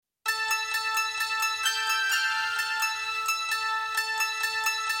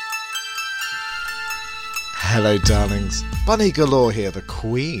Hello, darlings. Bunny Galore here, the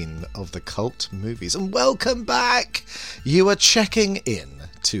queen of the cult movies, and welcome back. You are checking in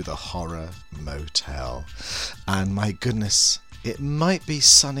to the Horror Motel, and my goodness, it might be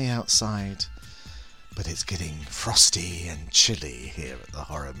sunny outside, but it's getting frosty and chilly here at the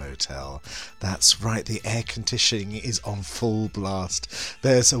Horror Motel. That's right, the air conditioning is on full blast.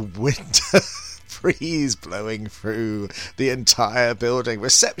 There's a winter breeze blowing through the entire building.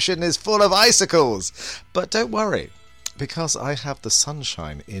 Reception is full of icicles. But don't worry, because I have the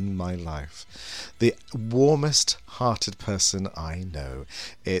sunshine in my life. The warmest hearted person I know.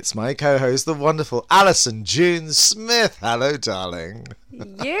 It's my co-host, the wonderful Alison June Smith. Hello, darling.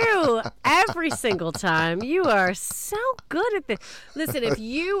 You, every single time. You are so good at this. Listen, if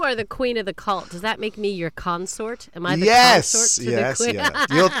you are the queen of the cult, does that make me your consort? Am I the consort to the queen? Yeah.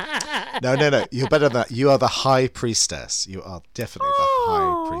 No. You're better than that. You are the high priestess. You are definitely the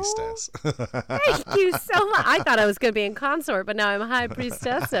high priestess. Thank you so much. I thought I was going to be in consort, but now I'm high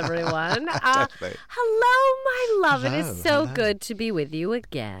priestess, everyone. Hello, my love. It is so good to be with you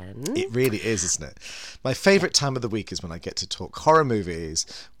again. It really is, isn't it? My favourite time of the week is when I get to talk horror movies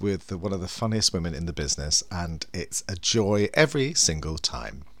with one of the funniest women in the business, and it's a joy every single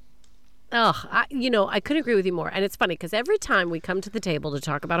time. Oh, I couldn't agree with you more. And it's funny because every time we come to the table to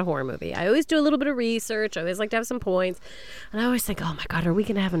talk about a horror movie, I always do a little bit of research. I always like to have some points. And I always think, oh my God, are we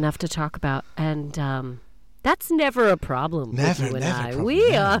going to have enough to talk about? And that's never a problem with you and I.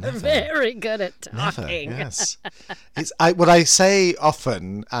 We are very good at talking. Never, yes. What I say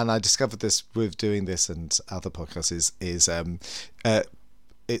often, and I discovered this with doing this and other podcasts, is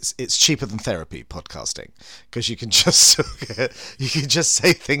it's cheaper than therapy, podcasting, because you can just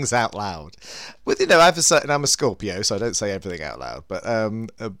say things out loud. I'm a Scorpio, so I don't say everything out loud, but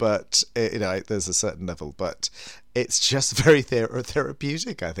there's a certain level, but it's just very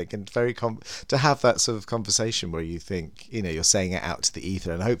therapeutic, I think, and very to have that sort of conversation where you think, you're saying it out to the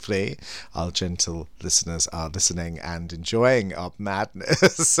ether, and hopefully our gentle listeners are listening and enjoying our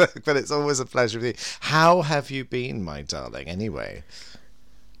madness. But it's always a pleasure with you. How have you been, my darling, anyway?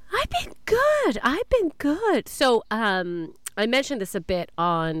 I've been good. So, I mentioned this a bit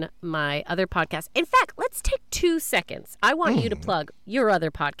on my other podcast. In fact, let's take 2 seconds. I want you to plug your other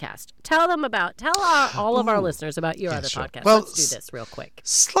podcast. Tell all of our listeners about your other podcast. Well, let's do this real quick.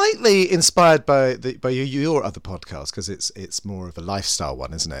 Slightly inspired by your other podcast, because it's more of a lifestyle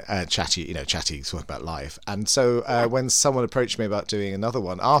one, isn't it? Chatty talking about life. And so when someone approached me about doing another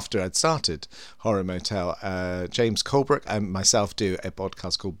one after I'd started Horror Motel, James Colbrook and myself do a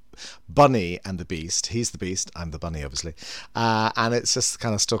podcast called Bunny and the Beast. He's the Beast, I'm the Bunny, obviously, and it's just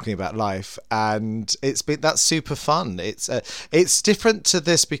kind of talking about life, and that's super fun. It's different to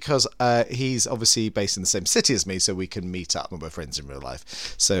this because he's obviously based in the same city as me, so we can meet up and we're friends in real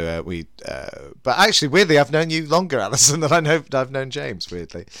life. So but actually, weirdly, I've known you longer, Alison, than I've known James.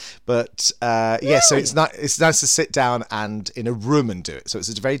 Weirdly, but really? So it's nice to sit down and in a room and do it. So it's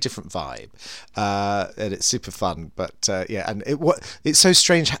a very different vibe, and it's super fun. But and it's so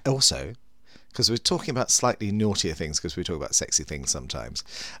strange. Also, because we're talking about slightly naughtier things, because we talk about sexy things sometimes,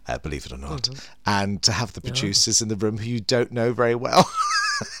 believe it or not, and to have the producers in the room who you don't know very well.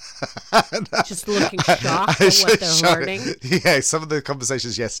 Just looking shocked at what they're learning. Yeah, some of the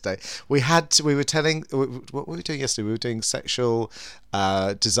conversations yesterday what were we doing yesterday? We were doing sexual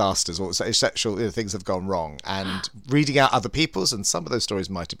disasters, or sexual things have gone wrong, and reading out other people's, and some of those stories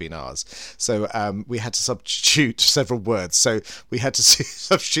might have been ours. So we had to substitute several words. So we had to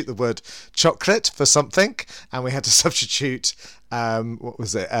substitute the word chocolate for something, and we had to substitute what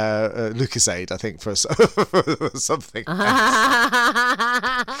was it? Lucasade, I think, for something.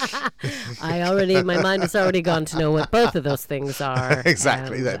 My mind has already gone to know what both of those things are.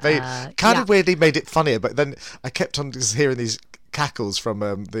 Exactly. They kind of weirdly made it funnier, but then I kept on just hearing these cackles from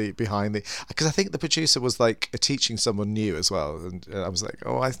because I think the producer was like teaching someone new as well, and I was like,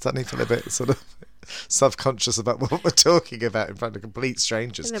 I suddenly feel a bit sort of self-conscious about what we're talking about in front of complete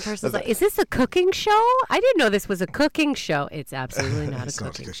strangers. And the person's like, is this a cooking show? I didn't know this was a cooking show. It's absolutely not a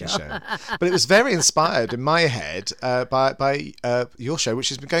cooking show. But it was very inspired in my head by your show, which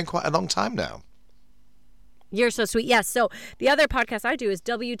has been going quite a long time now. You're so sweet. Yes. So the other podcast I do is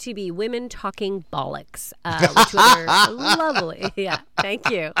WTB, Women Talking Bollocks, which are lovely. Yeah. Thank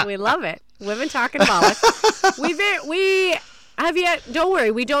you. We love it. Women Talking Bollocks. Don't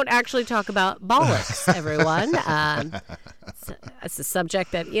worry, we don't actually talk about bollocks, everyone. It's a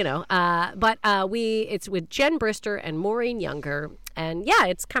subject that, but it's with Jen Brister and Maureen Younger. And yeah,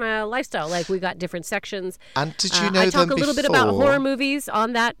 it's kind of lifestyle. Like, we got different sections. And did you know I talk them a little bit about horror movies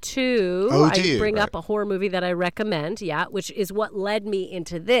on that too. Oh, do you? I bring right. up a horror movie that I recommend, which is what led me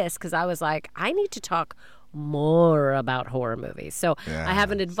into this, because I was like, I need to talk more about horror movies. So Yeah. I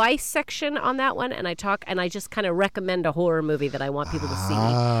have an advice section on that one, and I just kind of recommend a horror movie that I want people to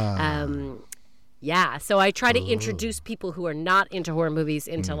see. Yeah, so I try to introduce people who are not into horror movies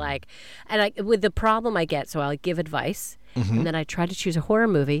into with the problem I get, so I'll give advice, and then I try to choose a horror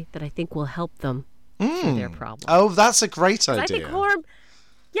movie that I think will help them through their problem. Oh, that's a great idea.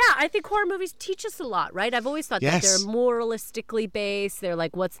 I think horror movies teach us a lot, right? I've always thought that they're moralistically based. They're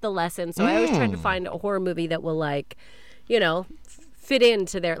like, what's the lesson? So I always try to find a horror movie that will fit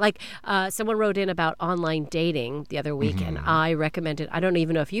into their someone wrote in about online dating the other week, and I recommended. I don't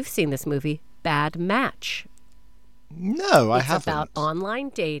even know if you've seen this movie, Bad Match. No, I haven't. It's about online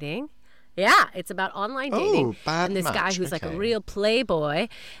dating. Yeah, it's about online dating. Oh, Bad and this Match. guy who's like a Okay. real playboy,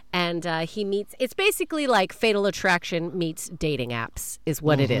 and he meets. It's basically like Fatal Attraction meets dating apps, is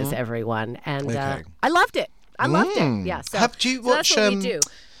what it is, everyone. And Okay. I loved it. I loved it. Yeah. So, Do you so that's watch? what we do.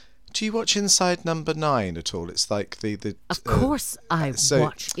 Do you watch Inside Number 9 at all? It's like the Of course, I so-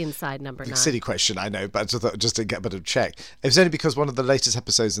 watch Inside Number 9. silly question, I know, but I just thought just to get a bit of check. It was only because one of the latest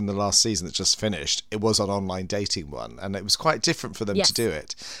episodes in the last season that just finished, it was an online dating one, and it was quite different for them Yes. to do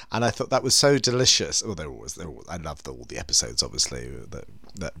it. And I thought that was so delicious. Well, I love all the episodes, obviously,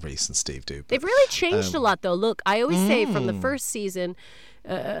 that Reese and Steve do. But They've really changed a lot, though. Look, I always say from the first season,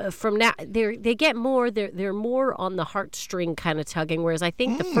 from now they get more. They're more on the heartstring kind of tugging, whereas I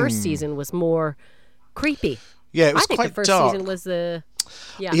think the first season was more creepy. yeah, it was I think quite the first dark. season was the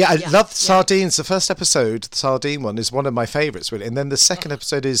I loved Sardines. The first episode, the Sardine one, is one of my favourites, really. And then the second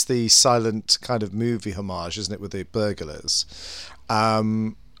episode is the silent kind of movie homage, isn't it, with the burglars?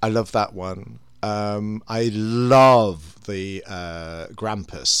 I love that one. I love the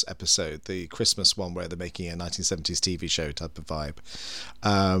Grampus episode, the Christmas one where they're making a 1970s TV show type of vibe.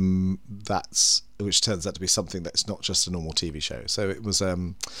 Which turns out to be something that's not just a normal TV show. So it was,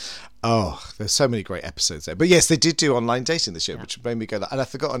 there's so many great episodes there. But yes, they did do online dating this year, which made me go, and I've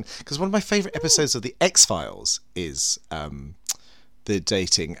forgotten, because one of my favourite episodes of The X-Files is the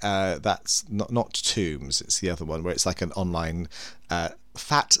dating. That's not Tombs, it's the other one, where it's like an online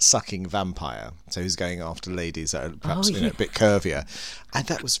fat-sucking vampire, so he's going after ladies that are perhaps a bit curvier, and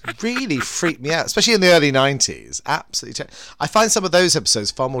that was really freaked me out, especially in the early 90s. Absolutely I find some of those episodes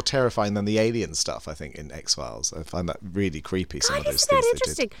far more terrifying than the alien stuff, I think, in X-Files. I find that really creepy, some of those isn't things that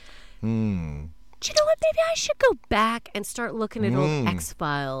they did. interesting? Do you know what? Maybe I should go back and start looking at old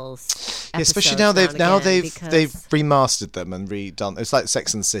X-Files. Yeah, especially episodes now they've because- remastered them and redone. It's like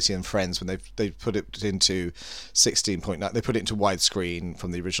Sex and the City and Friends when they put it into 16.9. They put it into widescreen from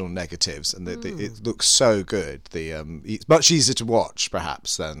the original negatives, and it looks so good. It's much easier to watch,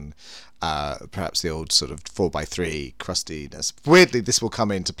 perhaps, than perhaps the old sort of 4:3 crustiness. Weirdly, this will come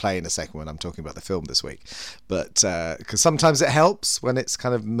into play in a second when I'm talking about the film this week, but because sometimes it helps when it's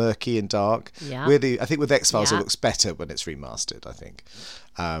kind of murky and dark. Yeah. Weirdly, I think with X-Files Yeah. it looks better when it's remastered, I think.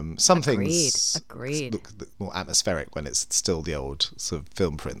 Some things Agreed. look more atmospheric when it's still the old sort of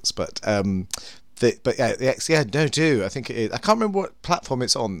film prints, but I think it is. I can't remember what platform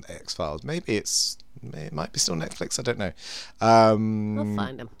it's on, X-Files. Maybe it might be still Netflix, I don't know. I'll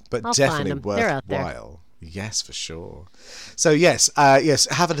find them. But I'll definitely find them. They're out there. worthwhile. Yes, for sure. So yes,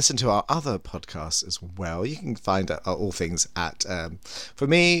 have a listen to our other podcasts as well. You can find all things at, for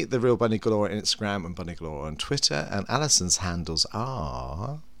me, The Real Bunny Galore on Instagram and Bunny Galore on Twitter, and Alison's handles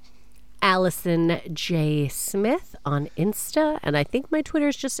are... Allison J. Smith on Insta, and I think my Twitter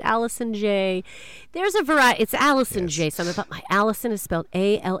is just Allison J. There's a variety. It's Allison J. Something, but my Allison is spelled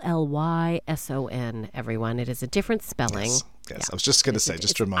Alllyson. Everyone, it is a different spelling. Yes, Yeah. I was just going to say, just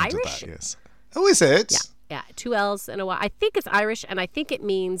it's a reminder Irish. that, yes. Oh, is it? Yeah, 2 L's and a Y. I think it's Irish, and I think it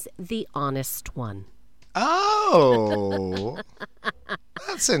means the honest one. Oh,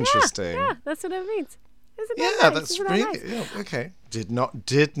 that's interesting. Yeah, that's what it means. Isn't that Yeah, nice? that's Isn't that really nice? yeah, okay. Did not know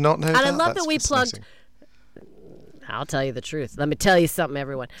that. And I love That's that we plugged. fascinating. I'll tell you the truth. Let me tell you something,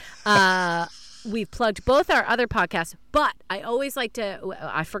 everyone. We've plugged both our other podcasts, but I always like to.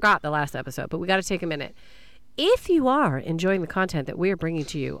 I forgot the last episode, but we got to take a minute. If you are enjoying the content that we are bringing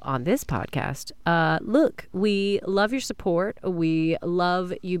to you on this podcast, look, we love your support. We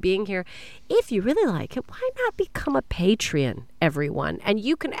love you being here. If you really like it, why not become a Patreon, everyone? And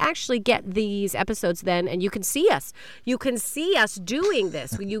you can actually get these episodes then, and you can see us. You can see us doing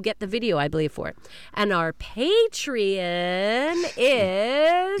this. You get the video, I believe, for it. And our Patreon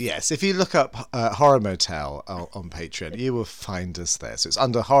is... Yes, if you look up Horror Motel on Patreon, you will find us there. So it's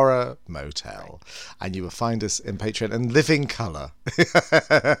under Horror Motel, and you will find us in Patreon and Living Colour.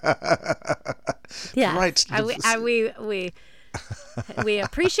 Yeah. Right. And we We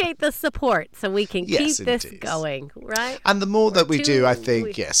appreciate the support so we can Yes, keep this indeed. going, right? And the more that we do, I Two-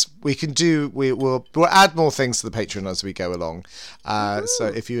 think, yes, we can do. We'll add more things to the Patreon as we go along. So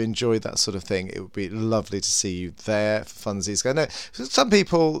if you enjoy that sort of thing, it would be lovely to see you there for funsies. I know some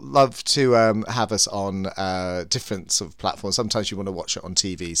people love to have us on different sort of platforms. Sometimes you want to watch it on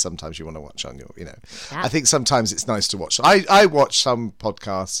TV. Sometimes you want to watch on your, Yeah. I think sometimes it's nice to watch. I watch some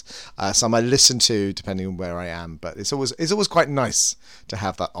podcasts, some I listen to depending on where I am. But it's always quite nice to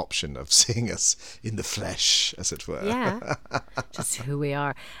have that option of seeing us in the flesh, as it were. Yeah, just who we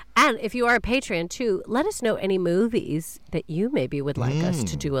are. And if you are a Patreon too, let us know any movies that you maybe would like us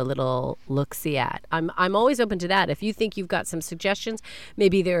to do a little look-see at. I'm always open to that. If you think you've got some suggestions,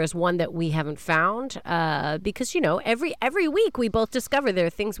 maybe there is one that we haven't found, because every week we both discover there are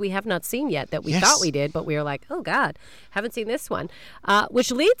things we have not seen yet that we Yes. thought we did, but we were like, oh God, haven't seen this one,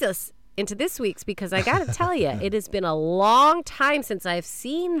 which leads us into this week's, because I got to tell you, it has been a long time since I've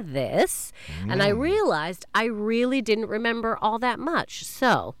seen this, and I realized I really didn't remember all that much.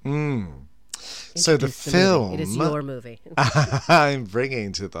 So, So the introduce movie. film It is your movie. I'm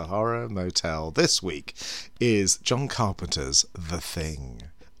bringing to the Horror Motel this week is John Carpenter's The Thing.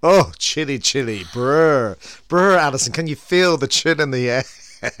 Oh, chilly, brr, Alison, can you feel the chill in the air?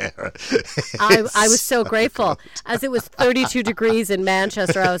 I was so grateful. As it was 32 degrees in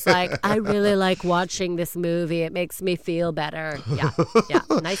Manchester, I was like, I really like watching this movie. It makes me feel better. Yeah,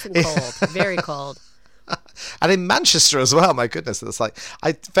 nice and cold, very cold. And in Manchester as well, my goodness. It's like,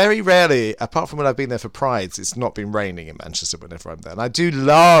 I very rarely, apart from when I've been there for Prides, it's not been raining in Manchester whenever I'm there. And I do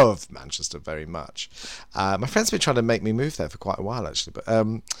love Manchester very much. My friend's been trying to make me move there for quite a while, actually.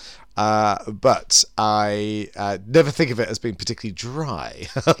 But I never think of it as being particularly dry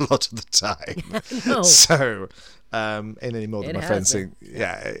a lot of the time. No. So, in any more than It my friends hasn't.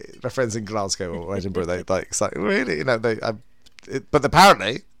 my friends in Glasgow or Edinburgh, they like, it's like, really? But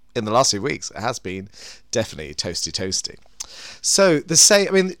apparently, in the last few weeks, it has been definitely toasty. So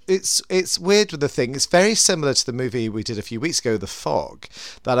it's weird with The Thing. It's very similar to the movie we did a few weeks ago, The Fog,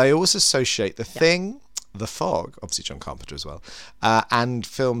 that I always associate The Thing, The Fog, obviously John Carpenter as well, and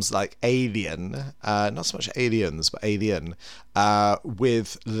films like Alien, not so much Aliens, but Alien,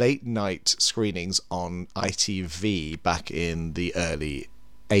 with late night screenings on ITV back in the early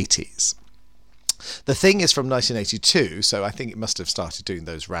 80s. The Thing is from 1982, so I think it must have started doing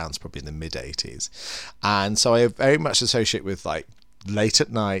those rounds probably in the mid-80s. And so I very much associate with like late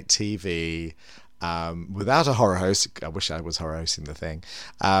at night TV, without a horror host. I wish I was horror hosting The Thing.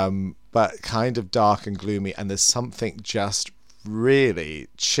 But kind of dark and gloomy, and there's something just really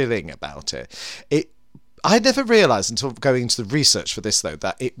chilling about it. I never realised until going into the research for this, though,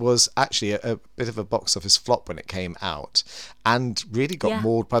 that it was actually a bit of a box office flop when it came out and really got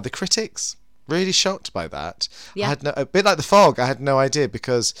mauled by the critics. Really shocked by that. Yeah. I had a bit like The Fog, I had no idea,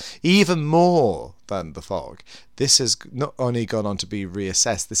 because even more than The Fog, this has not only gone on to be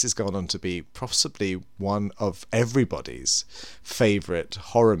reassessed, this has gone on to be possibly one of everybody's favourite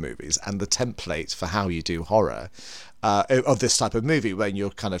horror movies and the template for how you do horror. Of this type of movie, when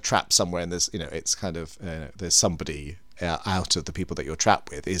you're kind of trapped somewhere and there's, it's kind of, there's somebody out of the people that you're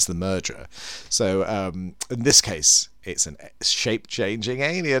trapped with is the murderer. So in this case, it's a shape-changing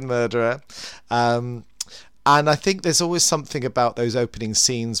alien murderer. And I think there's always something about those opening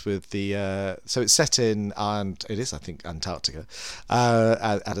scenes with the... so it's set in, and it is, I think, Antarctica,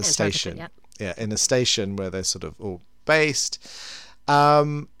 at a station. Yeah, in a station where they're sort of all based.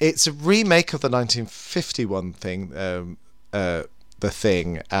 It's a remake of the 1951 thing, The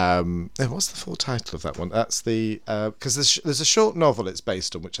Thing. What's the full title of that one? That's the... because there's a short novel it's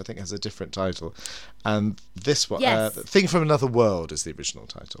based on, which I think has a different title. And this one, Yes. Thing from Another World is the original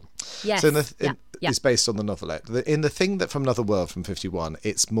title. Yes. So Yeah. it's based on the novelette. In The Thing that from Another World from 51,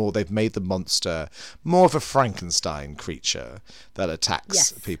 it's more, they've made the monster more of a Frankenstein creature that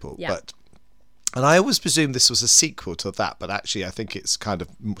attacks people. Yeah. And I always presumed this was a sequel to that, but actually I think it's kind of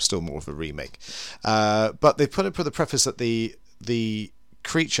still more of a remake. But they put the preface that the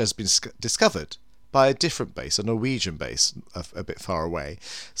creature has been discovered by a different base, a Norwegian base, a bit far away.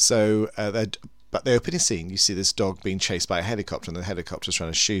 So, but the opening scene, you see this dog being chased by a helicopter, and the helicopter's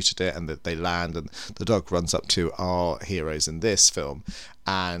trying to shoot at it, and they land, and the dog runs up to our heroes in this film,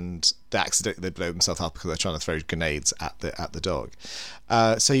 and they blow themselves up because they're trying to throw grenades at the dog.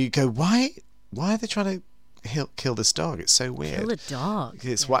 So you go, why are they trying to kill this dog? It's so weird. Kill a dog.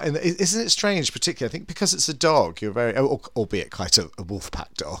 It's why, and isn't it strange, particularly? I think because it's a dog, you're very, albeit quite a wolf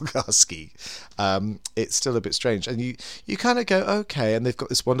pack dog, husky. It's still a bit strange, and you kind of go, okay. And they've got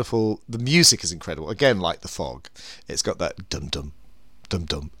this wonderful. The music is incredible. Again, like The Fog, it's got that dum dum, dum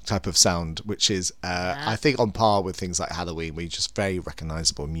dum type of sound, which is I think on par with things like Halloween, where you just very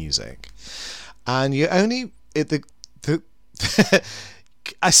recognisable music, and you only the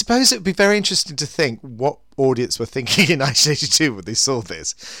I suppose it would be very interesting to think what audience were thinking in 1982 when they saw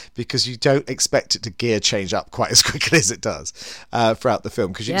this, because you don't expect it to gear change up quite as quickly as it does throughout the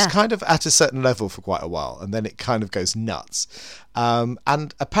film, because it's kind of at a certain level for quite a while, and then it kind of goes nuts.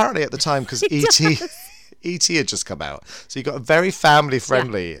 And apparently at the time, because E.T. had just come out, so you got a very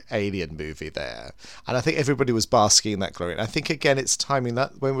family-friendly alien movie there, and I think everybody was basking in that glory. And I think again, it's timing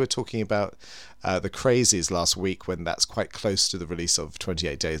that when we were talking about the Crazies last week, when that's quite close to the release of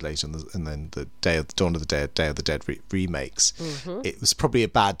 28 Days Later, and then the Dawn of the Dead, Day of the Dead remakes. It was probably a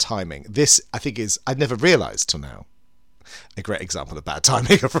bad timing. This, I think, is I never realised till now a great example of bad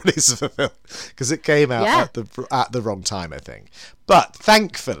timing of release of a film, because it came out at the wrong time, I think. But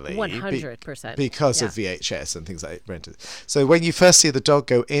thankfully, 100%, because of VHS and things like it rented. So when you first see the dog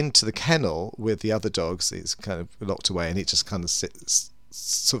go into the kennel with the other dogs, it's kind of locked away, and it just kind of sits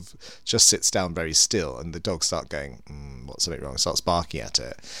down very still, and the dogs start going, what's something wrong? Starts barking at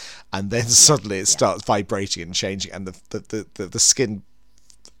it, and then suddenly it starts vibrating and changing, and the skin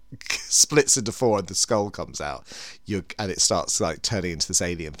splits into four and the skull comes out, and it starts like turning into this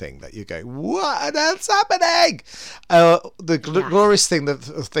alien thing that you're going, what on earth's happening? The glorious thing that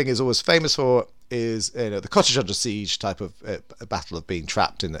the thing is always famous for is the Cottage Under Siege type of battle of being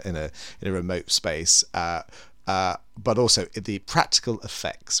trapped in a remote space, but also the practical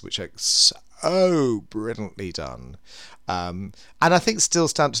effects, which are so brilliantly done. And I think still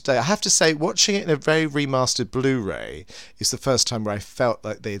stand today. I have to say, watching it in a very remastered Blu-ray is the first time where I felt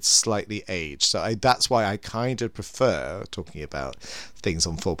like they had slightly aged. So that's why I kind of prefer talking about things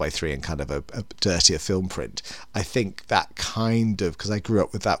on 4:3 and kind of a dirtier film print. I think that kind of, because I grew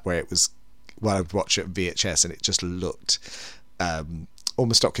up with that, where it was, well, I would watch it on VHS and it just looked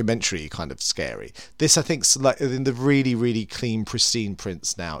almost documentary kind of scary. This, I think, like in the really, really clean, pristine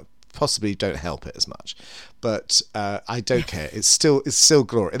prints now, possibly don't help it as much, but I don't care. It's still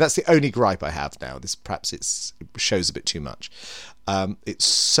glory. That's the only gripe I have now. Perhaps it shows a bit too much. It's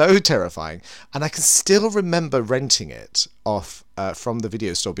so terrifying, and I can still remember renting it off from the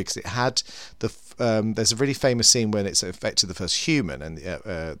video store, because it had there's a really famous scene when it's affected the first human, and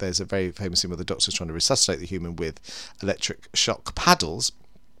there's a very famous scene where the doctor's trying to resuscitate the human with electric shock paddles,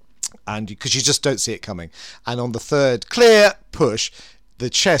 and because you just don't see it coming, and on the third clear push, the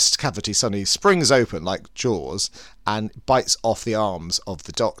chest cavity suddenly springs open like Jaws and bites off the arms of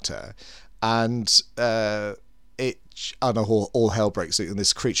the doctor, and all hell breaks loose, and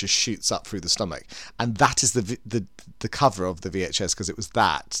this creature shoots up through the stomach, and that is the cover of the VHS, because it was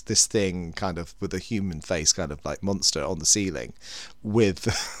this thing kind of with a human face, kind of like monster on the ceiling, with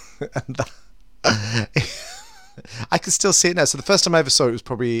I can still see it now. So the first time I ever saw it was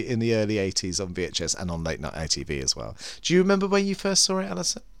probably in the early 80s on VHS and on late night ITV as well. Do you remember when you first saw it,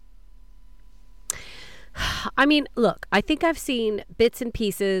 Alison? I mean, look, I think I've seen bits and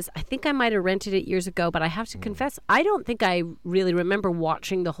pieces. I think I might have rented it years ago, but I have to confess, I don't think I really remember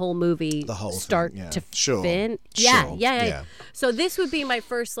watching the whole movie, start to fin. Yeah. So this would be my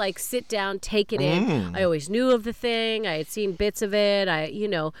first sit down, take it in. I always knew of the thing. I had seen bits of it.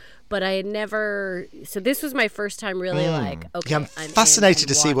 But I had never. So this was my first time really okay. Yeah, I'm fascinated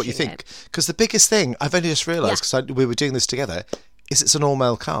to see what you think, because the biggest thing I've only just realised, because we were doing this together, is it's an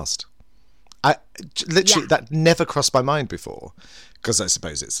all-male cast. That never crossed my mind before, because I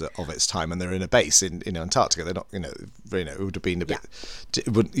suppose it's of its time, and they're in a base in Antarctica. They're not, it would have been a bit.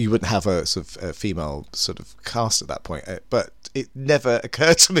 You wouldn't have a sort of a female sort of cast at that point, but it never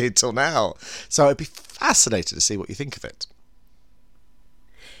occurred to me until now. So I'd be fascinated to see what you think of it.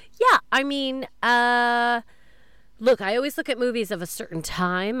 Yeah, I mean, look, I always look at movies of a certain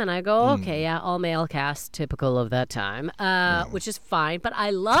time, and I go, okay, yeah, all male cast, typical of that time, which is fine. But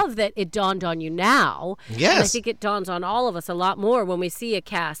I love that it dawned on you now. Yes. And I think it dawns on all of us a lot more when we see a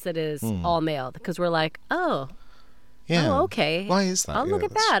cast that is all male, because we're like, oh, okay. Why is that? Oh, look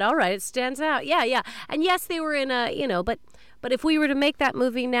at that. All right, it stands out. Yeah. And yes, they were in a, but if we were to make that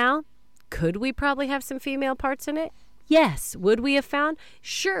movie now, could we probably have some female parts in it? Yes. Would we have found?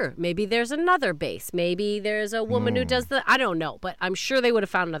 Sure. Maybe there's another base. Maybe there's a woman who does I don't know, but I'm sure they would have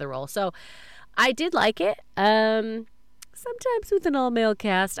found another role. So I did like it. Sometimes with an all-male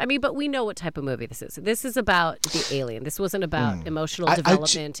cast. I mean, but we know what type of movie this is. This is about the alien. This wasn't about emotional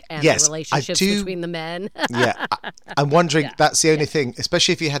development and the relationships between the men. Yeah. I'm wondering, that's the only thing,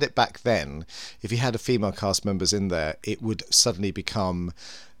 especially if you had it back then, if you had a female cast members in there, it would suddenly become,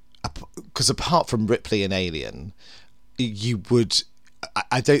 because apart from Ripley and Alien, you would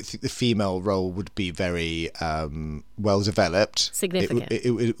I don't think the female role would be very well developed. Significant.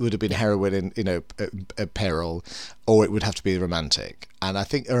 It would have been heroine in, a peril, or it would have to be romantic. And I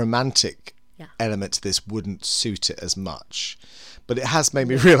think a romantic element to this wouldn't suit it as much. But it has made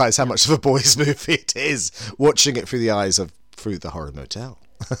me realise how much of a boys' movie it is, watching it through the eyes of Through the Horror Motel.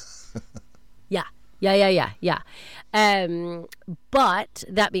 Yeah. But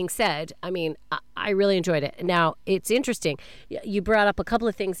that being said, I mean, I really enjoyed it. Now, it's interesting. You brought up a couple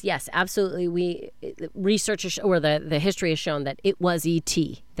of things. Yes, absolutely. Research or the history has shown that it was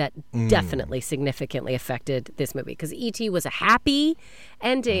E.T. that definitely significantly affected this movie, because E.T. was a happy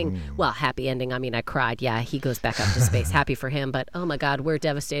ending. Well, happy ending. I mean, I cried. Yeah, he goes back up to space. Happy for him, but oh my God, we're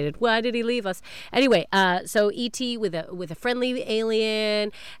devastated. Why did he leave us? Anyway, so E.T. with a friendly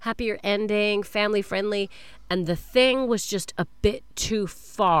alien, happier ending, family friendly. And The Thing was just a bit too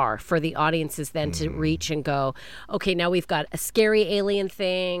far for the audiences then to reach and go, okay, now we've got a scary alien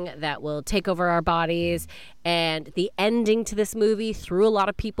thing that will take over our bodies. And the ending to this movie threw a lot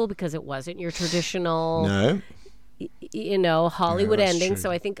of people because it wasn't your traditional... Hollywood ending. True.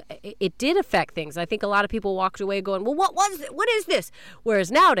 So I think it did affect things. I think a lot of people walked away going, well, what was it? What is this? Whereas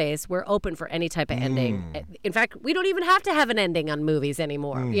nowadays, we're open for any type of ending. In fact, we don't even have to have an ending on movies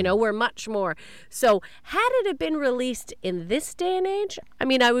anymore. We're much more. So had it have been released in this day and age, I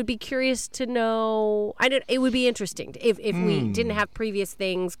mean, I would be curious to know. It would be interesting if we didn't have previous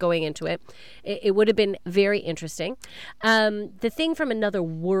things going into it. It would have been very interesting. The Thing from Another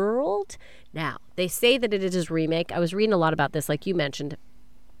World. Now, they say that it is a remake. I was reading a lot about this, like you mentioned.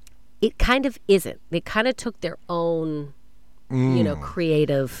 It kind of isn't. They kind of took their own,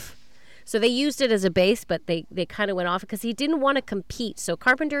 creative. So they used it as a base, but they kind of went off because he didn't want to compete. So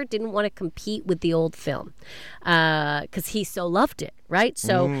Carpenter didn't want to compete with the old film because he so loved it, right?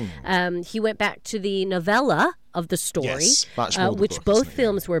 So he went back to the novella of the story, which both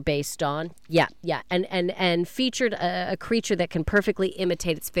films were based on. Yeah. And featured a creature that can perfectly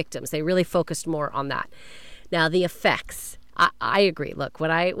imitate its victims. They really focused more on that. Now, the effects. I agree. Look,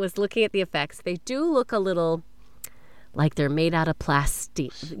 when I was looking at the effects, they do look a little... like they're made out of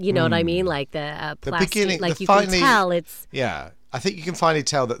plastic. You know what I mean? Like the plastic, beginning, like you can tell it's... Yeah, I think you can finally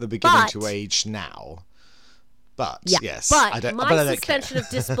tell that they're beginning to age now. But, yes. But I don't suspension of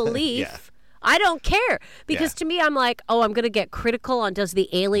disbelief, I don't care. Because to me, I'm like, I'm going to get critical on, does the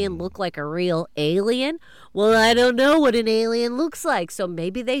alien look like a real alien? Well, I don't know what an alien looks like. So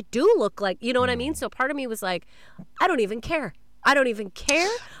maybe they do look like, you know what I mean? So part of me was like, I don't even care.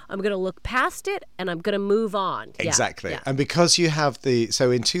 I'm going to look past it and I'm going to move on. Exactly. Yeah. And because you have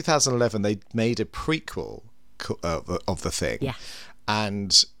so in 2011, they made a prequel of The Thing. Yeah.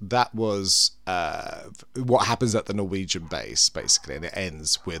 And that was what happens at the Norwegian base, basically. And it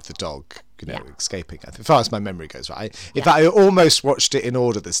ends with the dog, escaping. As far as my memory goes, right? In fact, I almost watched it in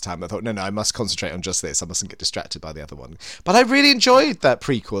order this time. I thought, no, I must concentrate on just this. I mustn't get distracted by the other one. But I really enjoyed that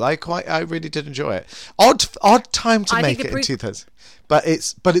prequel. I really did enjoy it. Odd time to make it in 2000. But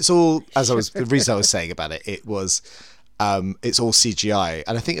it's all, the reason I was saying about it, it was... it's all CGI,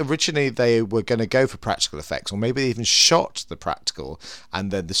 and I think originally they were going to go for practical effects, or maybe they even shot the practical, and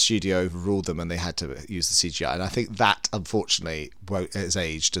then the studio overruled them and they had to use the CGI. And I think that, unfortunately, has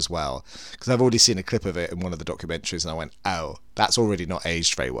aged as well, because I've already seen a clip of it in one of the documentaries, and I went, "Oh, that's already not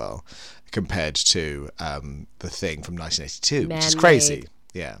aged very well compared to The Thing from 1982, which is crazy."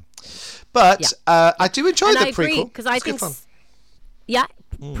 Yeah, but I do enjoy the prequel because I think fun. Yeah.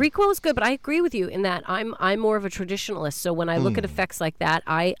 Prequel is good, but I agree with you in that I'm more of a traditionalist. So when I look at effects like that,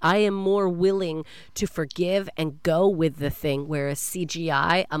 I am more willing to forgive and go with The Thing, whereas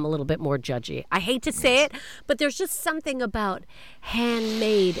CGI, I'm a little bit more judgy. I hate to say it, but there's just something about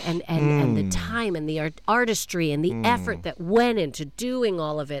handmade and the time and the artistry and the effort that went into doing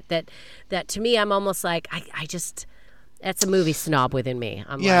all of it that to me, I'm almost like, I just... That's a movie snob within me.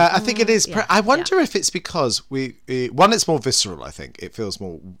 I think it is. I wonder if it's because it's more visceral, I think. It feels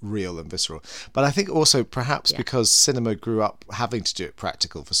more real and visceral. But I think also perhaps because cinema grew up having to do it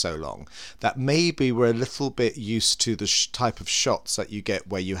practical for so long, that maybe we're a little bit used to the type of shots that you get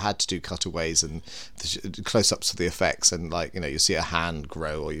where you had to do cutaways and close-ups of the effects, and you see a hand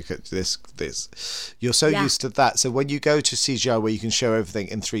grow, or you get this. You're so used to that. So when you go to CGI where you can show everything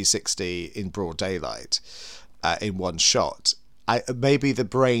in 360 in broad daylight, in one shot, maybe the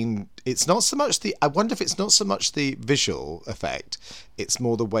brain, it's not so much I wonder if it's not so much the visual effect, it's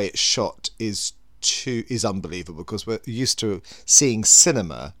more the way it's shot is unbelievable, because we're used to seeing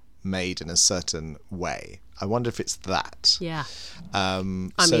cinema made in a certain way. I wonder if it's that. Yeah.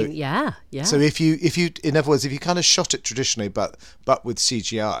 So yeah. So if you in other words, if you kind of shot it traditionally but with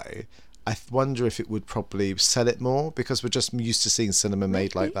CGI, wonder if it would probably sell it more, because we're just used to seeing cinema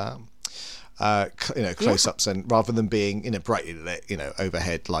made like that. Close-ups, and rather than being in a brightly lit,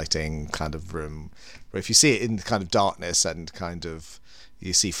 overhead lighting kind of room, where if you see it in kind of darkness and kind of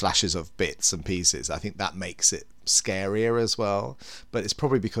you see flashes of bits and pieces, I think that makes it scarier as well. But it's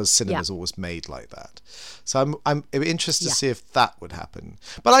probably because cinema's always made like that. So I'm interested to see if that would happen.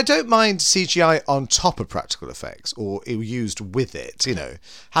 But I don't mind CGI on top of practical effects, or used with it.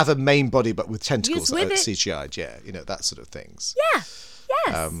 Have a main body but with tentacles CGI'd. Yeah, that sort of things. Yeah.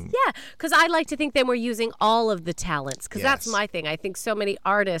 Yes, because I like to think then we're using all of the talents, because that's my thing. I think so many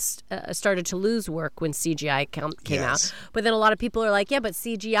artists started to lose work when CGI came out, but then a lot of people are like, yeah, but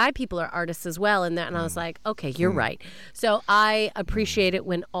CGI people are artists as well, and I was like, okay, you're right. So I appreciate it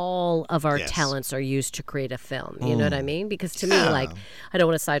when all of our talents are used to create a film. You know what I mean? Because to me, I don't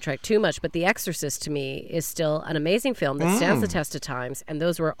want to sidetrack too much, but The Exorcist to me is still an amazing film that stands the test of times, and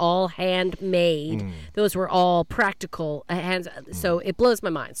those were all handmade. Those were all practical hands. So it blows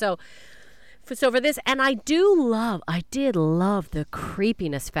my mind. So for this, and I did love the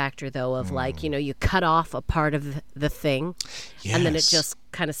creepiness factor though of you cut off a part of the thing, and then it just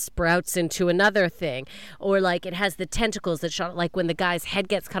kind of sprouts into another thing, or it has the tentacles that shot, like when the guy's head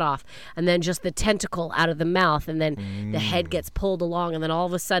gets cut off, and then just the tentacle out of the mouth, and then the head gets pulled along, and then all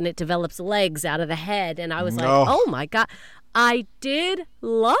of a sudden it develops legs out of the head, and I was like, oh my God. I did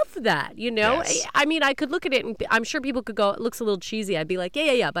love that, Yes. I mean, I could look at it and I'm sure people could go, it looks a little cheesy. I'd be like,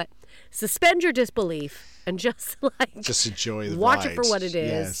 yeah, but suspend your disbelief and just enjoy the watch ride. it for what it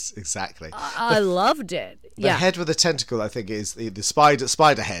is. Yes, exactly. I loved it. The head with the tentacle, I think, is the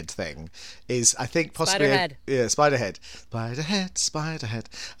spider head thing. Is, I think, possibly spider head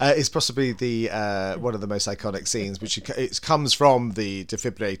is possibly the one of the most iconic scenes, which it comes from the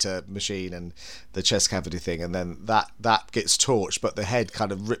defibrillator machine and the chest cavity thing, and then that gets torched, but the head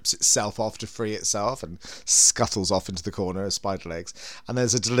kind of rips itself off to free itself and scuttles off into the corner as spider legs. And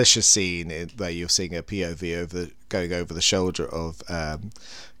there's a delicious scene where you're seeing a POV going over the shoulder of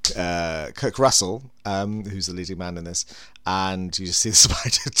Kirk Russell, who's the leading man in this, and you just see the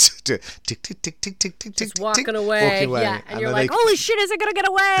spider tick tick tick tick tick tick tick, walking away. Yeah, and you're like, holy shit, is it gonna get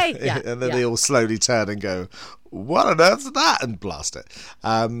away? Yeah, and then they all slowly turn and go, what on earth is that, and blast it.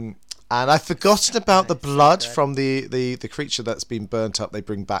 And I've forgotten about the blood from the creature that's been burnt up. They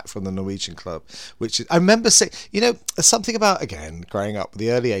bring back from the Norwegian club, which I remember seeing. Something about, again, growing up in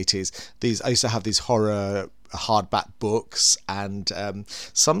the early 80s. I used to have these horror hardback books, and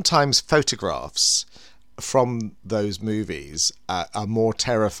sometimes photographs from those movies are more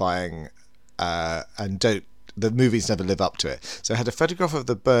terrifying and don't. The movies never live up to it. So I had a photograph of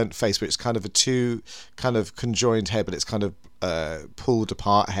the burnt face, which is kind of a two kind of conjoined head, but it's kind of pulled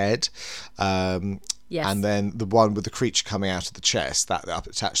apart head. Yes. And then the one with the creature coming out of the chest, that up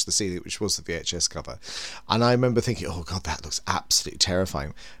attached to the ceiling, which was the VHS cover. And I remember thinking, oh God, that looks absolutely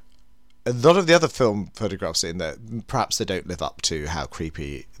terrifying. A lot of the other film photographs in there, perhaps they don't live up to how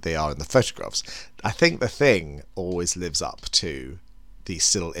creepy they are in the photographs. I think The Thing always lives up to the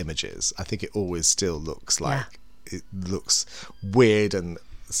still images. I think it always still looks like it looks weird and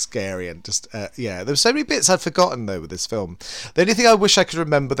scary, and just there's so many bits I'd forgotten though with this film. The only thing I wish I could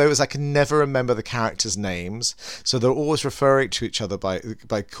remember though is I can never remember the characters' names, so they're always referring to each other by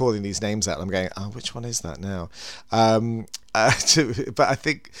calling these names out. I'm going, which one is that now? But I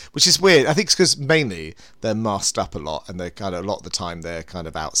think, which is weird, I think it's because mainly they're masked up a lot, and they're kind of a lot of the time they're kind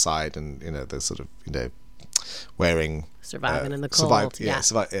of outside, and they're sort of wearing surviving in the cold,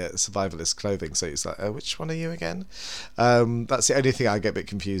 survivalist clothing. So it's like, which one are you again? That's the only thing I get a bit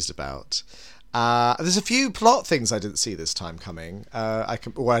confused about. There's a few plot things I didn't see this time coming.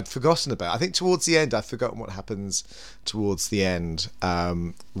 I'd forgotten about. I think towards the end, I've forgotten what happens towards the end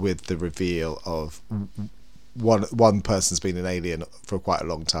with the reveal of one person's been an alien for quite a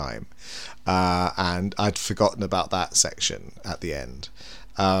long time, and I'd forgotten about that section at the end.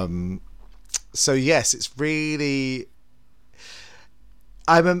 So yes, it's really.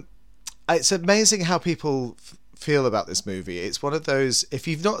 It's amazing how people feel about this movie. It's one of those. If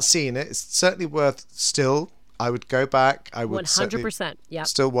you've not seen it, it's certainly worth. Still, I would go back. I would 100%. Yeah.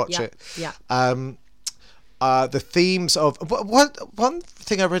 Still watch it. Yeah. The themes of one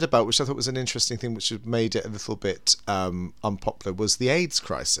thing I read about, which I thought was an interesting thing, which had made it a little bit unpopular, was the AIDS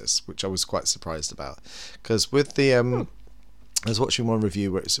crisis, which I was quite surprised about, because with the I was watching one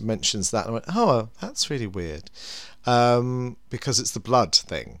review where it mentions that, and I went, oh, that's really weird, because it's the blood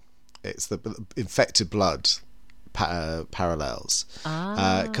thing. It's the infected blood parallels.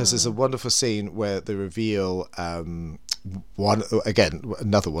 Because there's a wonderful scene where they reveal another one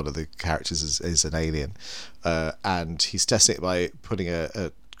of the characters is an alien, and he's testing it by putting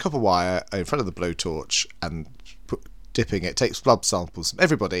a copper wire in front of the blowtorch and dipping it, takes blood samples from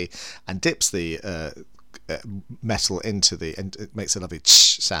everybody and dips the metal into and it makes a lovely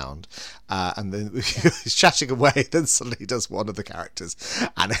sound, and then he's chatting away. Then suddenly he does one of the characters,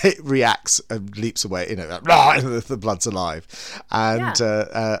 and it reacts and leaps away. And the blood's alive, and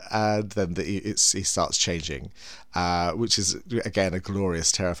then he starts changing, which is again a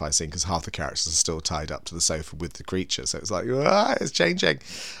glorious, terrifying scene because half the characters are still tied up to the sofa with the creature. So it's like it's changing.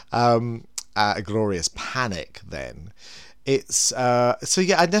 A glorious panic then. It's so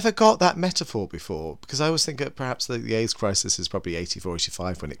yeah, I never got that metaphor before because I always think that perhaps the AIDS crisis is probably 84,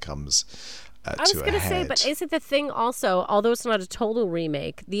 85 when it comes to a head. I was going to say, but is it the thing also, although it's not a total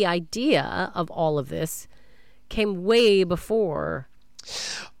remake, the idea of all of this came way before.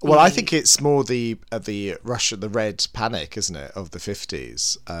 Well, I think it's more the Russia, the Red Panic, isn't it, of the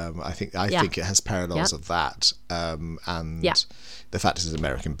 50s? I think it has parallels of that, and the fact it's an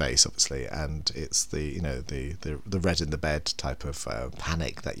American base, obviously, and it's the red in the bed type of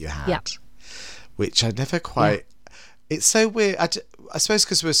panic that you had, which I never quite. It's so weird. I suppose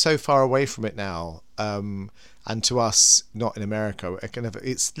because we're so far away from it now, and to us, not in America,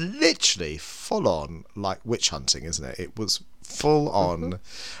 it's literally full on like witch hunting, isn't it? It was full on.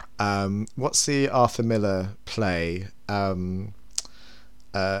 What's the Arthur Miller play set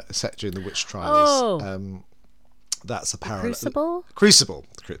during the witch trials? That's a parallel. Crucible.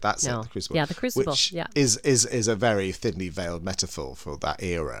 That's it. The Crucible. Yeah, the Crucible. Which is a very thinly veiled metaphor for that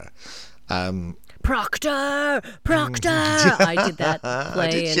era. Proctor. I did that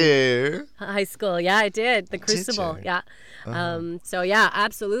play in high school. Yeah, I did. The Crucible. Yeah. So yeah,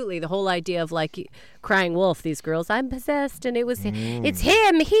 absolutely. The whole idea of like crying wolf, these girls, I'm possessed, and it's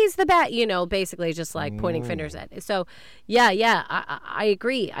him. He's the bad. Basically just like pointing fingers at it. So yeah. I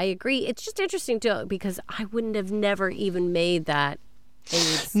agree. It's just interesting too because I wouldn't have never even made that.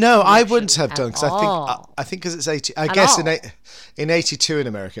 No, I wouldn't have done because I think because it's 80. I guess in 82 in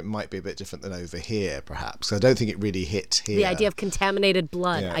America it might be a bit different than over here, perhaps. I don't think it really hit here. The idea of contaminated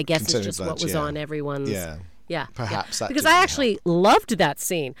blood, I guess, is just what was on everyone's. Yeah, perhaps that because I actually loved that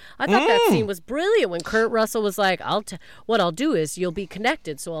scene. I thought that scene was brilliant when Kurt Russell was like, "What I'll do is you'll be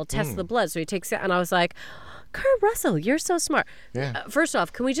connected, so I'll test the blood." So he takes it, and I was like, "Kurt Russell, you're so smart." Yeah. First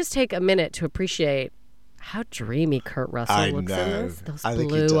off, can we just take a minute to appreciate how dreamy Kurt Russell looks in this? Those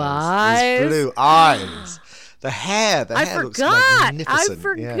blue eyes. Those blue eyes. The hair looks magnificent. I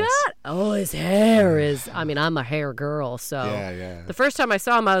forgot. Yes. Oh, his hair is... I mean, I'm a hair girl, so... Yeah. The first time I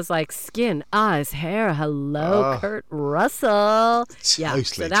saw him, I was like, skin, eyes, hair, hello, Kurt Russell. Totally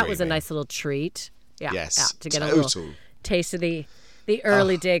so that was a nice little treat. Yeah, yes, to get a little taste of the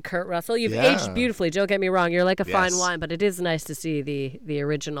early day Kurt Russell. You've aged beautifully, don't get me wrong. You're like a fine wine, but it is nice to see the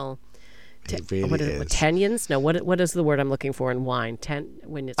original... It really what is. Tannins? No, what is the word I'm looking for in wine?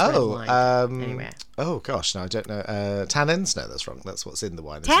 When it's red wine. Anyway. Oh gosh, no, I don't know. Tannins? No, that's wrong. That's what's in the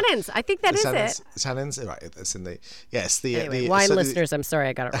wine. Tannins. I think that is it. Tannins. Right, that's in the. Yes, anyway, wine listeners. I'm sorry,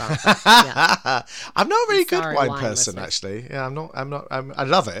 I got it wrong. I'm not a really good wine person, actually. Yeah, I'm not. I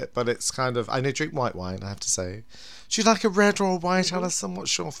love it, but it's kind of. I only drink white wine. I have to say. Do you like a red or a white, Alison?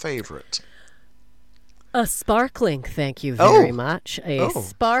 What's your favourite? A sparkling, thank you very much. A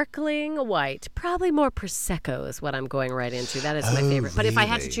sparkling white. Probably more Prosecco is what I'm going right into. That is my favorite. But if I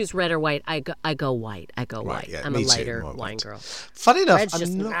had to choose red or white, I go white. Yeah, I'm a lighter wine girl. Funny enough, Reds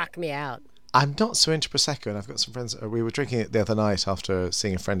just knock me out. I'm not so into Prosecco, and I've got some friends. We were drinking it the other night after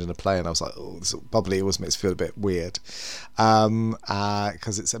seeing a friend in a play, and I was like, oh, this bubbly always makes me feel a bit weird.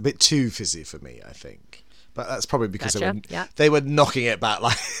 Because it's a bit too fizzy for me, I think. But that's probably because they were knocking it back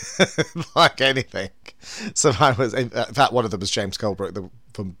like anything. So I was, in fact, one of them was James Colbrook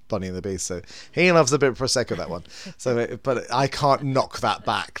from Bunny and the Beast. So he loves a bit of Prosecco, that one. So, but I can't knock that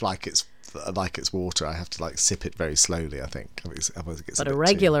back like it's water. I have to like sip it very slowly, I think. Otherwise it gets but a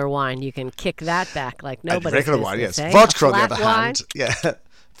regular wine, you can kick that back like nobody's regular business, wine, yes. Eh? Vodka, on the other hand,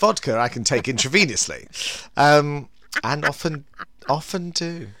 vodka I can take intravenously, and often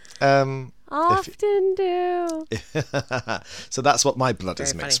do. Often do. So that's what my blood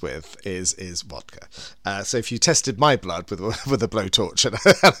is mixed with is vodka. So if you tested my blood with a blowtorch and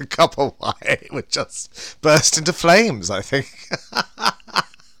a cup of wine, it would just burst into flames, I think.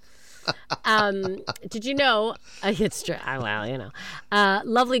 Did you know? It's true. Well, you know,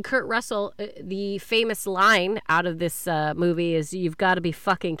 lovely Kurt Russell. The famous line out of this movie is, "You've got to be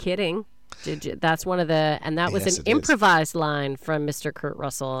fucking kidding." That's one of the, and that was Yes, an it is. improvised line from Mr. Kurt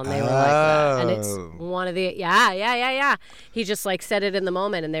Russell, and they were like, and it's one of the, yeah. He just like said it in the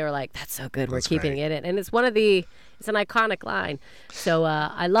moment, and they were like, "That's so good, we're That's keeping great. it." And it's one of the, it's an iconic line. So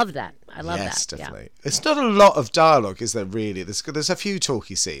I love that. I love Yes, that. definitely. It's not a lot of dialogue, is there? Really, there's a few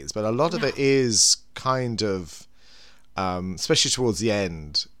talky scenes, but a lot of it is kind of. Especially towards the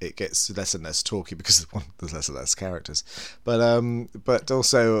end, it gets less and less talky because there's less and less characters. But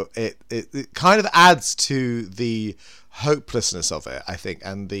also it kind of adds to the hopelessness of it, I think,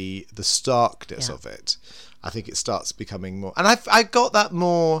 and the starkness of it. I think it starts becoming more, and I got that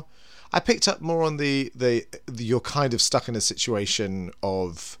more. I picked up more on the you're kind of stuck in a situation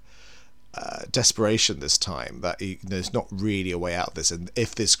of desperation this time, that there's not really a way out of this, and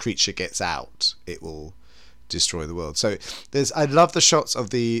if this creature gets out, it will destroy the world. So I love the shots of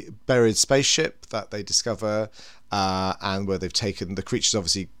the buried spaceship that they discover, and where they've taken the creatures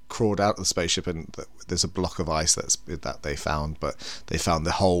obviously crawled out of the spaceship, and there's a block of ice that they found, but they found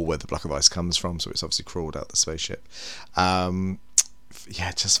the hole where the block of ice comes from, so it's obviously crawled out the spaceship.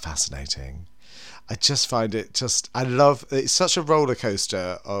 Just fascinating. I just find it it's such a roller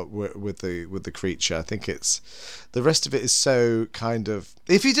coaster with the creature. I think the rest of it is so kind of,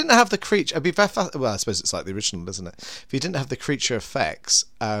 if you didn't have the creature, it'd be very well, I suppose it's like the original, isn't it? If you didn't have the creature effects,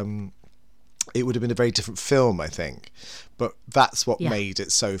 it would have been a very different film, I think. But that's what made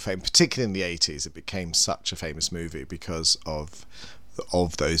it so famous, particularly in the 80s. It became such a famous movie because of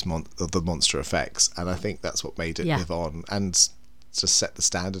those the monster effects, and I think that's what made it live on and just set the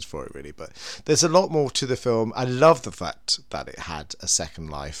standard for it, really. But there's a lot more to the film. I love the fact that it had a second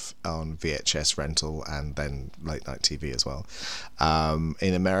life on VHS rental and then late night TV as well,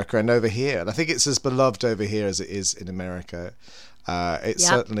 in America and over here. And I think it's as beloved over here as it is in America. It's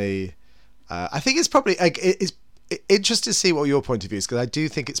certainly, I think it's probably, it's interested to see what your point of view is, because I do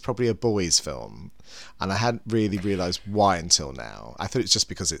think it's probably a boys' film, and I hadn't really realised why until now. I thought it's just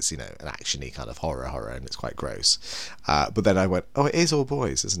because it's, an action-y kind of horror, and it's quite gross. But then I went, oh, it is all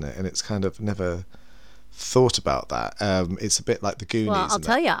boys, isn't it? And it's kind of never thought about that. It's a bit like the Goonies. Well,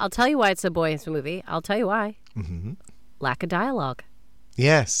 I'll tell you why it's a boys' movie. I'll tell you why. Mm-hmm. Lack of dialogue.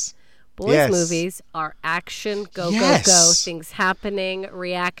 Yes. Boys' movies are action, go, things happening,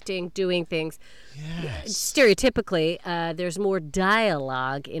 reacting, doing things. Yes. Stereotypically, there's more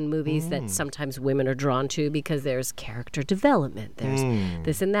dialogue in movies that sometimes women are drawn to because there's character development. There's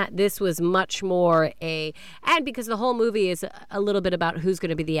this and that. This was much more and because the whole movie is a little bit about who's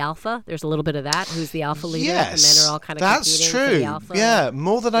going to be the alpha. There's a little bit of that. Who's the alpha leader? Yes, the men are all kind of that's competing for the true. alpha. Yeah,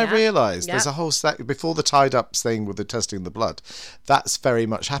 more than I realised. There's a whole stack before the tied up thing with the testing the blood. That's very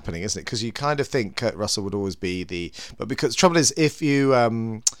much happening, isn't it? Because you kind of think Kurt Russell would always be but because the trouble is, if you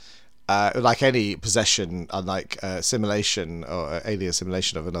like any possession, unlike simulation or alien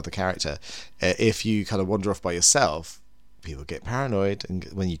simulation of another character, if you kind of wander off by yourself, people get paranoid, and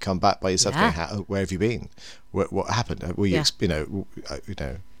when you come back by yourself, going, where have you been? What happened? Were you,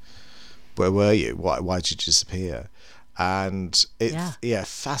 where were you? Why did you disappear? And it's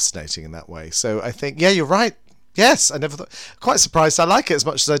fascinating in that way. So I think, you're right. Yes, I never thought. Quite surprised I like it as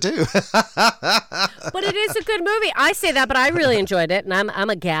much as I do. But it is a good movie. I say that, but I really enjoyed it, and I'm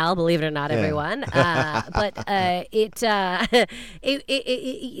a gal, believe it or not, everyone. But that's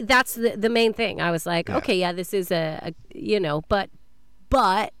the main thing. I was like, okay, this is but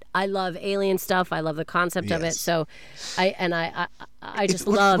I love alien stuff. I love the concept of it. So I just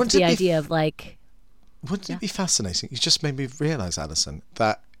love the idea of like. Wouldn't it be fascinating? You just made me realise, Alison,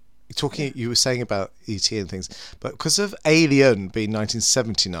 that. You were saying about E.T. and things, but because of Alien being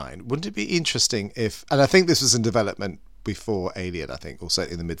 1979, wouldn't it be interesting if, and I think this was in development before Alien, I think, also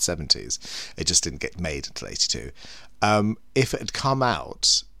in the mid-70s, it just didn't get made until 82, if it had come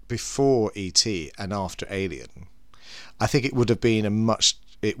out before E.T. and after Alien, I think it would have been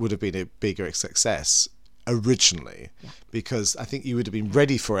a bigger success originally, because I think you would have been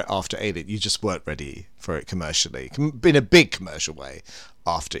ready for it after Alien. You just weren't ready for it commercially, in a big commercial way,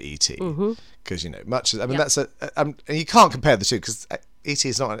 after E.T. Because much. I mean, that's and you can't compare the two, because E.T.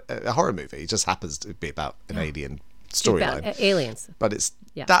 is not a horror movie. It just happens to be about an alien storyline, aliens. But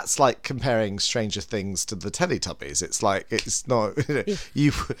that's like comparing Stranger Things to the Teletubbies. It's like, it's not.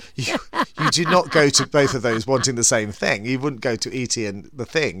 You do not go to both of those wanting the same thing. You wouldn't go to E.T. and The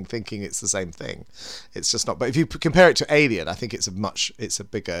Thing thinking it's the same thing. It's just not. But if you compare it to Alien, I think it's a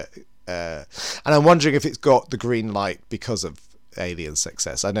bigger. And I'm wondering if it's got the green light because of Alien's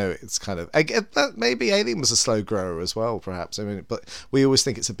success. I know it's kind of, maybe Alien was a slow grower as well, perhaps. I mean, but we always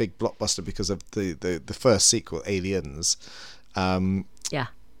think it's a big blockbuster because of the first sequel, Aliens. So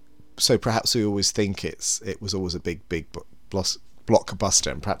perhaps we always think it was always a big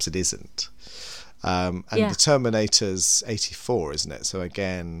blockbuster, and perhaps it isn't. And the Terminator's 84, isn't it? So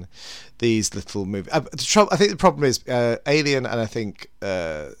again, these little movies. I think the problem is Alien, and I think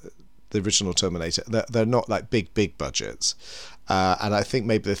the original Terminator. They're not like big budgets, and I think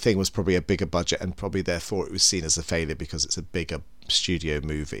maybe The Thing was probably a bigger budget, and probably therefore it was seen as a failure because it's a bigger studio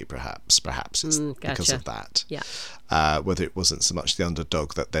movie. Perhaps it's because of that. Yeah. Whether it wasn't so much the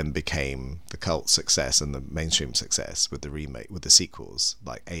underdog that then became the cult success and the mainstream success with the remake, with the sequels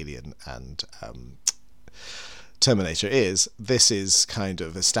like Alien and Terminator this is kind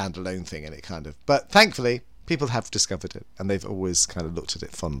of a standalone thing, and it kind of, but thankfully people have discovered it, and they've always kind of looked at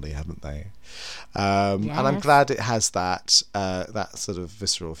it fondly, haven't they? And I'm glad it has that sort of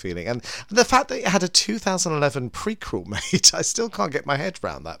visceral feeling, and the fact that it had a 2011 prequel made, I still can't get my head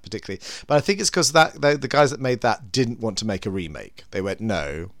around that particularly. But I think it's because that the guys that made that didn't want to make a remake. They went,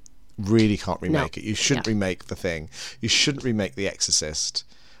 no, really can't remake it. You shouldn't remake The Thing. You shouldn't remake The Exorcist.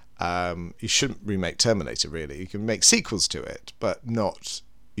 You shouldn't remake Terminator. Really, you can make sequels to it, but not.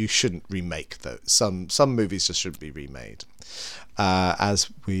 You shouldn't remake those. Some movies just shouldn't be remade. I'm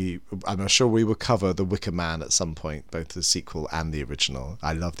sure we will cover The Wicker Man at some point, both the sequel and the original.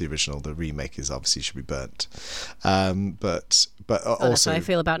 I love the original. The remake is obviously should be burnt. But also that's how I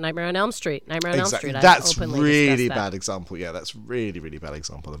feel about Nightmare on Elm Street. Nightmare on Elm Street. That's really bad example. Yeah, that's really bad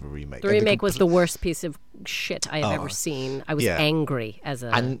example of a remake. The remake was the worst piece of shit I have ever seen. I was angry as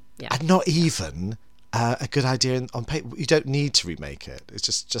a and not even. A good idea on paper. You don't need to remake it. It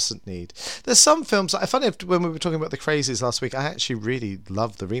just doesn't need. There's some films. I find when we were talking about The Crazies last week, I actually really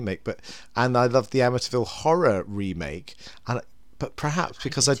loved the remake, and I loved the Amityville Horror remake. But perhaps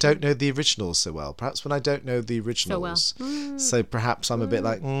because I don't know the originals so well. Perhaps when I don't know the originals, so perhaps I'm a bit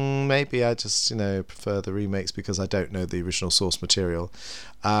like maybe I just prefer the remakes because I don't know the original source material.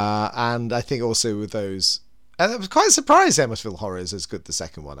 And I think also with those, and I was quite surprised Amityville Horror is as good the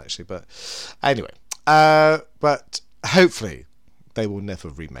second one actually. But anyway. But hopefully they will never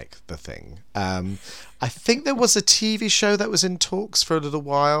remake The Thing. I think there was a TV show that was in talks for a little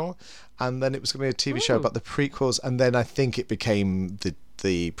while, and then it was going to be a TV show about the prequels, and then I think it became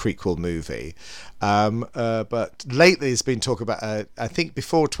the prequel movie. But lately there's been talk about, I think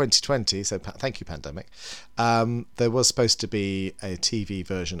before 2020, so thank you, pandemic, there was supposed to be a TV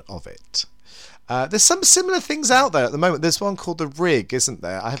version of it. There's some similar things out there at the moment. There's one called The Rig, isn't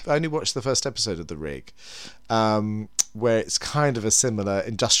there? I've only watched the first episode of The Rig, where it's kind of a similar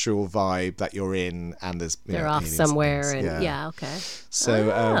industrial vibe that you're in, and they're off somewhere, and okay.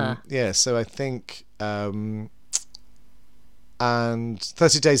 So so I think. And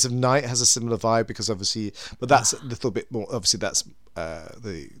 30 Days of Night has a similar vibe because obviously, but that's a little bit more. Obviously, that's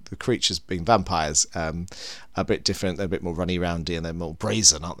the creatures being vampires, a bit different. They're a bit more runny roundy, and they're more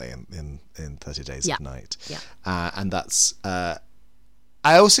brazen, aren't they? In 30 Days of Night, and that's. I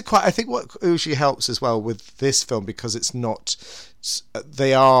think what usually helps as well with this film, because it's not.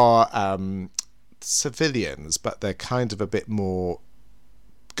 They are civilians, but they're kind of a bit more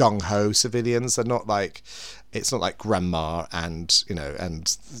gung-ho civilians. They're not like, it's not like grandma and and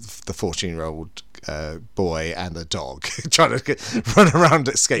the 14-year-old boy and a dog trying to run around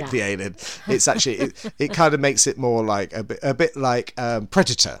and escape the alien. It's actually it kind of makes it more like a bit like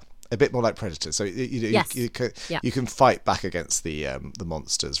Predator. A bit more like Predator, so you can fight back against the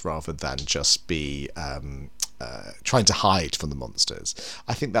monsters rather than just be trying to hide from the monsters.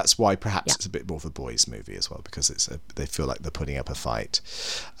 I think that's why perhaps it's a bit more of a boys' movie as well, because they feel like they're putting up a fight.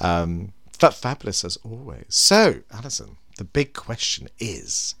 But fabulous as always. So, Alison, the big question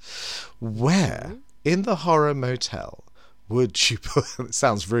is, where in the horror motel would you put? It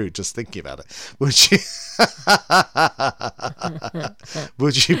sounds rude just thinking about it. Would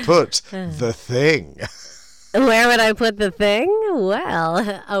you put The Thing? Where would I put The Thing?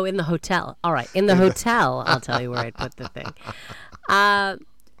 Well, in the hotel. All right, in the hotel, I'll tell you where I'd put The Thing.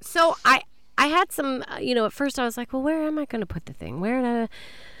 So I had some, at first I was like, well, where am I going to put The Thing?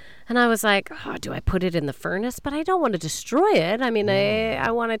 And I was like, do I put it in the furnace? But I don't want to destroy it. I mean,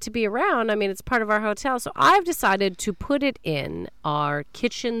 I want it to be around. I mean, it's part of our hotel. So I've decided to put it in our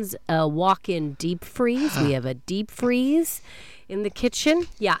kitchen's walk-in deep freeze. We have a deep freeze in the kitchen.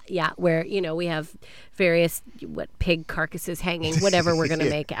 Yeah, where, we have various pig carcasses hanging, whatever we're going to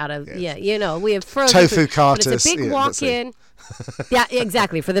make out of. Yes. Yeah, we have frozen tofu carcass. But it's a big walk-in. Yeah,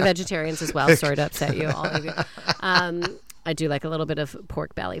 exactly, for the vegetarians as well. Sorry to upset you, all of you. I do like a little bit of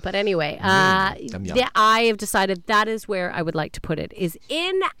pork belly. But anyway, I have decided that is where I would like to put it, is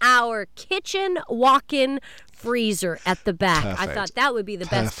in our kitchen walk-in freezer at the back. I Perfect. thought that would be the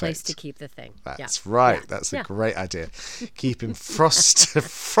best place Perfect. to keep the thing. That's right. Yeah. That's a Yeah. great idea. Keep him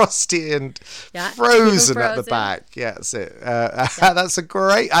frosty and Yeah, keep 'em frozen at the frozen. back. Yeah, that's it. That's a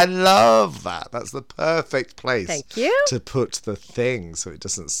great. I love that. That's the perfect place. Thank you. To put the thing so it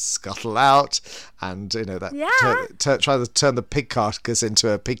doesn't scuttle out, and that Yeah. try to turn the pig carcass into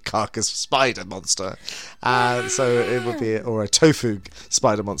a pig carcass spider monster. So it would be, or a tofu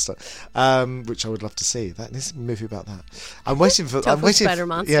spider monster, which I would love to see. That is a movie about that. I'm waiting for. I'm Tofu waiting spider for,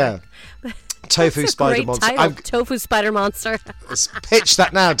 monster. Yeah. Tofu That's a spider great monster. title, Tofu Spider Monster. Let's pitch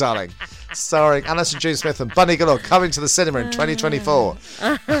that now, darling. Starring Alison June Smith and Bunny Galore, coming to the cinema in 2024.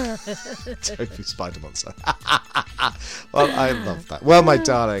 Tofu Spider Monster. Well, I love that. Well, my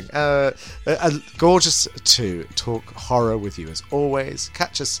darling, gorgeous to talk horror with you as always.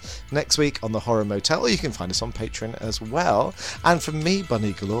 Catch us next week on the Horror Motel, or you can find us on Patreon as well. And from me,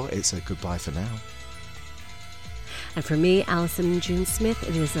 Bunny Galore, it's a goodbye for now. And for me, Alison June Smith,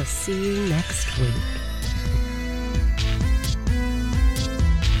 it is a see you next week.